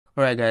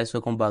Alright guys,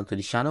 welcome back to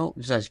the channel.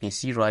 Just as you can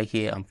see right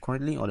here, I'm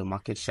currently on the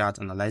market chart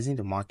analyzing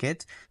the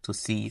market to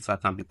see if I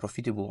can be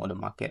profitable on the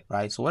market,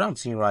 right? So what I'm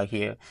seeing right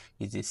here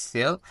is a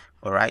sell,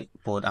 alright,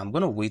 but I'm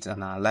gonna wait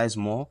and analyze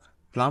more,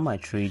 plan my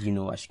trade.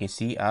 As you can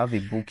see, I have a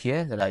book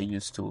here that I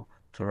use to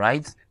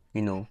write,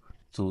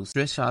 to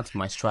stretch out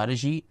my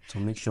strategy to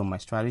make sure my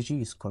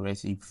strategy is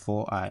correct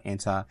before I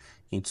enter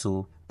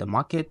into the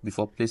market,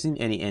 before placing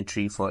any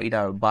entry for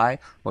either a buy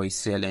or a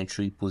sell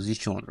entry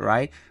position,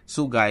 right?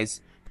 So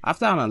guys,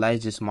 after I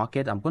analyze this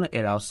market, I'm gonna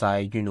head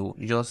outside,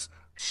 just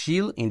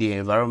chill in the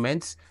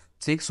environment,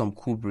 take some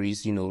cool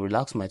breeze,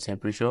 relax my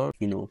temperature,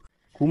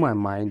 cool my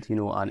mind,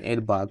 and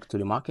head back to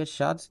the market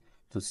chart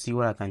to see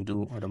what I can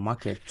do on the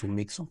market to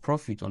make some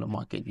profit on the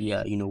market.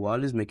 Yeah, we're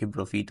always making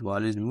profit, we're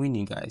always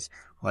winning, guys.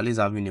 We're always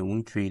having a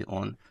win trade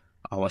on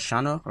our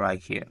channel right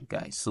here,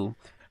 guys. So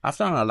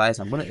after analyze,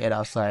 I'm gonna head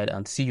outside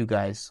and see you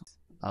guys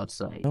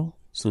outside.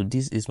 So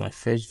this is my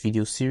first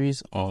video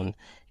series on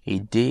a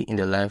day in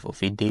the life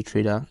of a day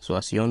trader. So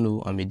as you all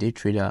know, I'm a day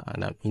trader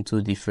and I'm into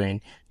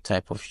different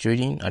type of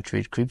trading. I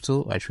trade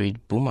crypto, I trade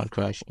boom and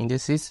crash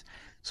indices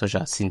such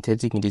as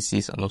synthetic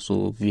indices and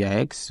also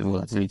VIX,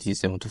 volatility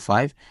 7 to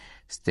 5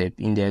 step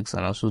index,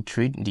 and also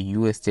trade the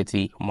US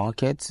 30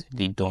 market,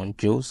 the Dow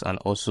Jones, and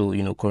also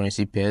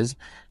currency pairs.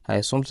 I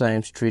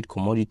sometimes trade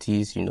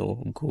commodities,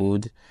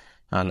 gold,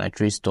 and I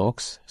trade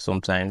stocks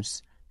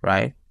sometimes,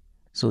 right?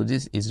 So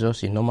this is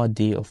just a normal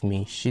day of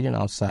me chilling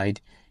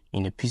outside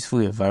in a peaceful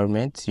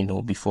environment,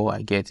 before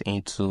I get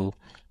into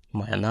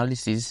my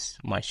analysis,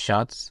 my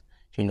charts.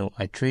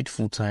 I trade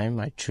full time.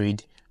 I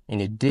trade in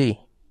a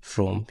day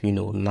from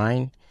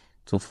 9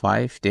 to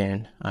 5.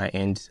 Then I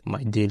end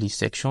my daily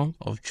section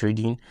of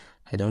trading.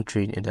 I don't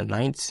trade in the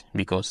night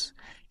because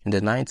in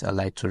the night I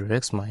like to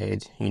relax my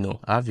head,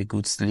 have a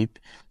good sleep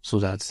so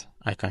that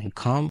I can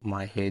calm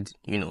my head,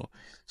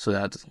 so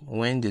that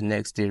when the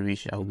next day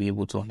reach, I'll be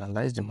able to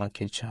analyze the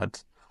market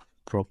chart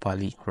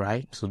properly,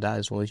 right? So that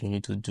is what you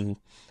need to do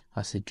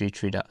as a day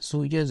trader.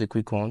 So here's a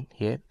quick one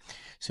here.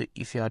 So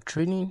if you are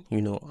trading,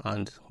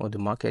 and on the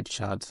market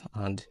chart,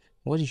 and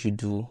what you should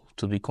do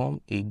to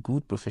become a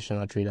good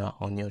professional trader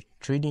on your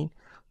trading,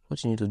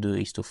 what you need to do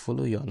is to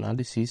follow your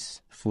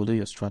analysis, follow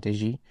your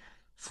strategy,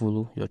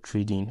 follow your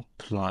trading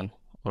plan.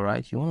 All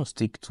right, you want to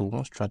stick to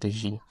one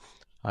strategy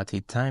at a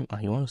time,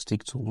 and you want to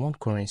stick to one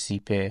currency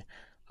pair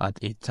at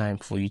a time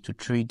for you to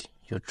trade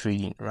your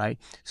trading, right?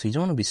 So you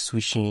don't want to be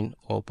switching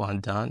up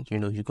and down. You're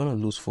going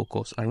to lose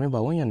focus. And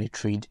remember, when you're in a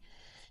trade,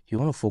 you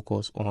want to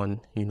focus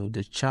on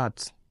the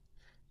chart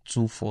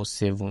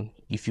 247.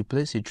 If you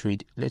place a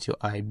trade, let your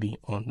eye be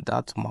on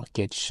that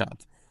market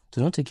chart.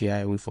 Do not take your eye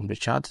away from the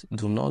chart.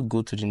 Do not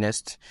go to the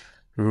next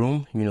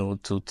room,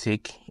 to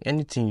take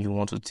anything you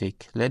want to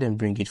take. Let them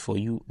bring it for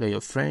you. Let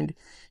your friend,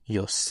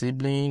 your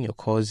sibling, your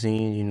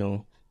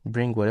cousin,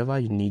 bring whatever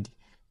you need.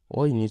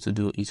 All you need to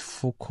do is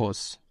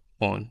focus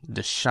on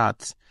the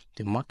chart,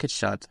 the market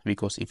chart,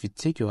 because if you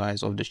take your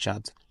eyes off the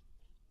chart,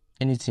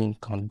 anything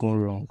can go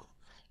wrong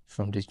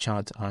from the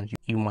chart and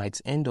you might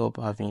end up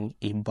having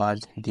a bad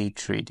day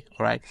trade.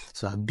 All right,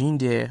 so I've been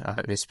there,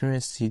 I've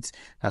experienced it.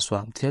 That's why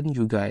I'm telling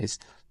you guys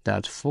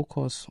that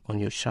focus on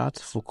your chart,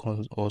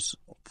 focus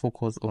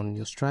on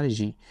your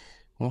strategy,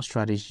 one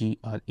strategy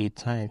at a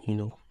time.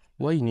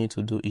 What you need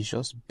to do is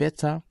just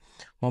better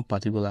one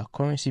particular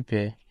currency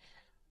pair,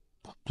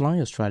 plan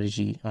your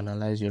strategy,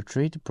 analyze your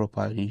trade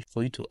properly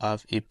for you to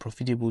have a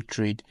profitable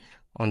trade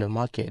on the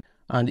market.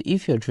 And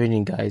if you're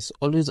trading, guys,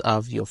 always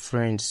have your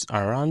friends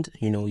around,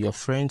 your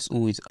friends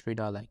who is a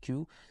trader like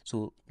you.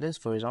 So let's,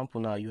 for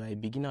example, now you are a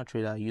beginner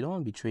trader, you don't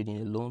want to be trading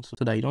alone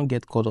so that you don't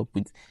get caught up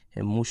with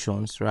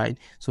emotions, right?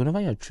 So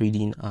whenever you're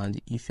trading, and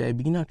if you're a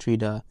beginner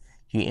trader,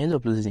 you end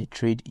up losing a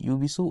trade, you'll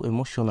be so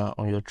emotional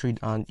on your trade,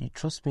 and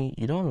trust me,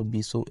 you don't want to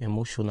be so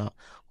emotional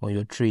on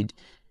your trade.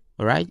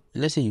 All right,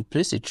 let's say you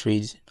place a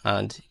trade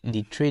and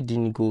the trade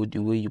didn't go the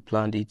way you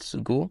planned it to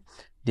go.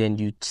 Then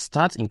you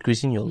start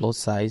increasing your lot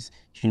size,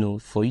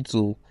 for you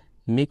to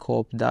make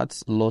up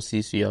that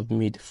losses you have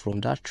made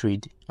from that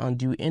trade,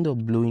 and you end up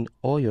blowing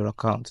all your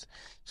accounts.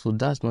 So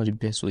that's not the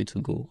best way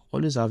to go.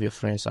 Always have your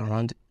friends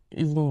around,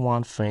 even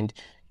one friend,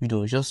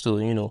 just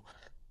to,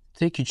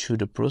 take you through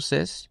the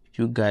process,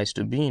 you guys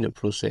to be in the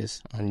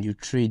process, and you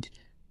trade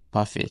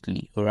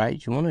perfectly. All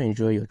right, you want to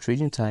enjoy your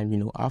trading time,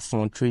 have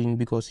fun trading,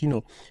 because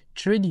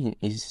trading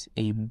is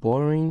a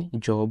boring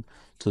job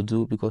to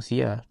do, because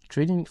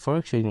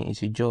forex trading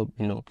is a job,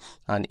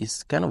 and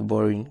it's kind of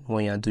boring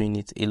when you're doing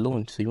it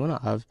alone. So you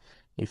want to have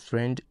a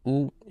friend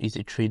who is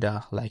a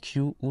trader like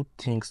you, who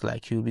thinks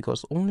like you,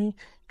 because only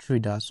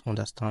traders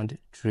understand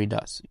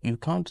traders. You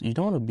don't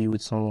want to be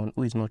with someone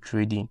who is not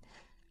trading.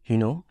 You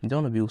don't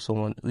want to be with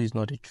someone who is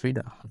not a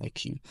trader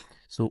like you.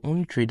 So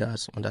only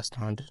traders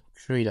understand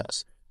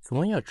traders. So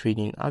when you're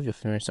trading, have your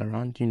friends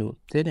around,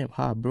 tell them,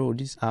 bro,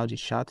 this is how the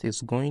chart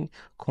is going.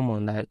 Come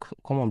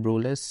on, bro,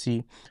 let's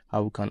see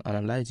how we can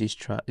analyze this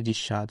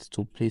chart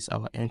to place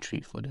our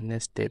entry for the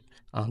next step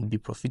and be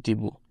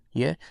profitable.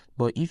 Yeah,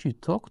 but if you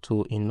talk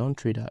to a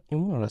non-trader, you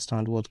won't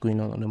understand what's going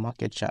on the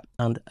market chart.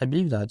 And I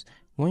believe that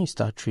when you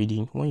start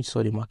trading, when you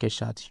saw the market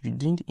chart, you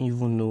didn't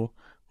even know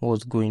what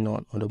was going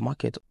on the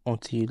market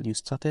until you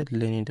started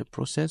learning the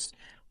process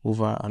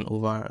over and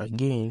over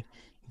again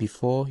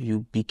before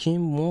you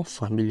became more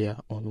familiar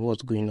on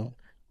what's going on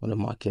the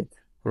market,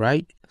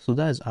 right? So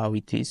that's how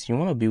it is. You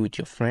want to be with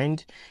your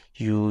friend,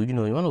 you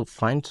want to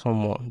find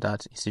someone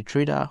that is a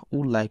trader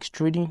who likes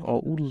trading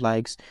or who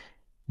likes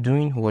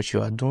doing what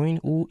you are doing,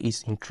 who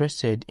is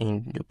interested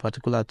in your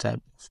particular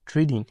type of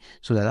trading,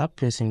 so that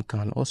person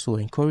can also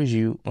encourage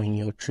you on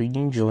your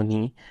trading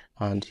journey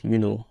and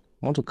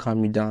want to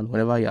calm you down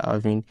whenever you're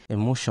having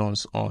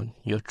emotions on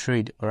your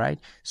trade. All right,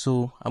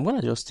 so I'm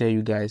gonna just tell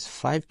you guys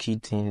 5 key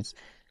things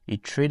a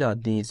trader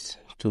needs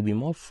to be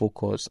more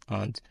focused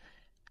and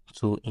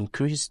to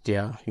increase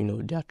their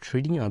their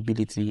trading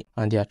ability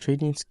and their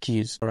trading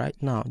skills. All right,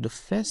 now the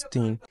first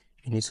thing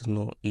you need to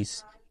know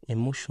is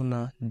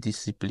emotional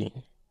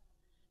discipline.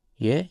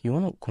 Yeah, you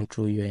want to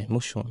control your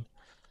emotion.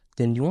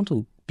 Then you want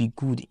to be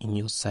good in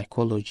your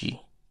psychology,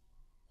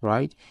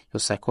 right? Your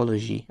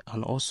psychology,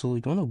 and also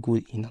you want to go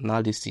in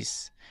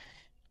analysis.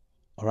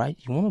 All right,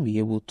 you want to be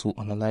able to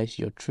analyze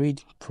your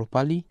trade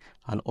properly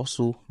and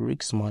also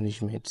risk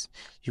management.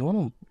 You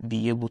want to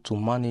be able to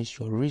manage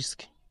your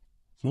risk.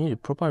 You need a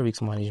proper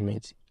risk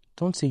management.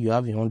 Don't say you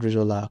have a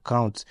 $100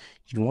 account,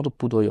 you want to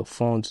put all your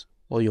funds,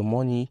 all your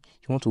money,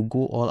 you want to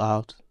go all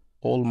out,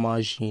 all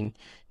margin.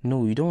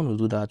 No, you don't want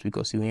to do that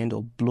because you end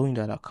up blowing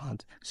that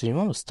account. So you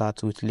want to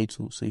start with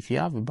little. So if you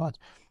have about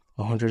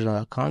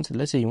 $100 account,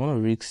 let's say you want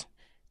to risk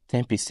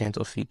 10%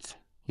 of it.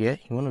 Yeah,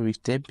 you want to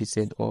risk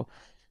 10% or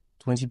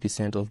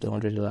 20% of the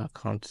 $100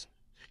 account.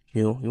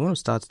 You want to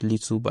start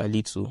little by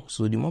little.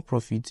 So the more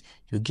profit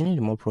you're gaining,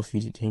 the more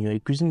profit, and you're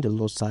increasing the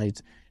lot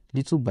size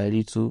little by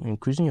little,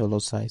 increasing your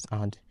lot size,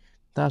 and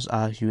that's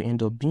how you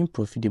end up being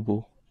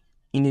profitable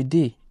in a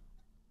day.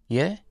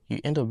 Yeah,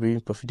 you end up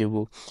being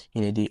profitable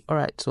in a day. All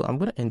right, so I'm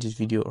gonna end this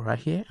video right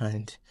here,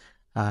 and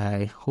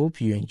I hope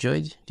you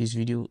enjoyed this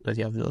video that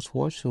you have just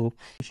watched. So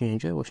if you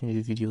enjoy watching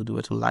this video, do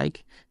it to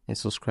like and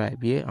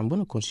subscribe. Yeah, I'm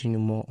gonna continue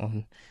more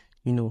on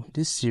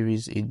this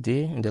series, a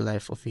day in the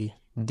life of a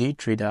day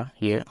trader.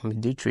 Here I'm a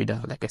day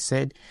trader, like I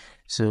said.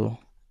 So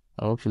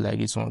I hope you like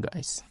this one,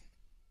 guys.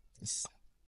 Yes.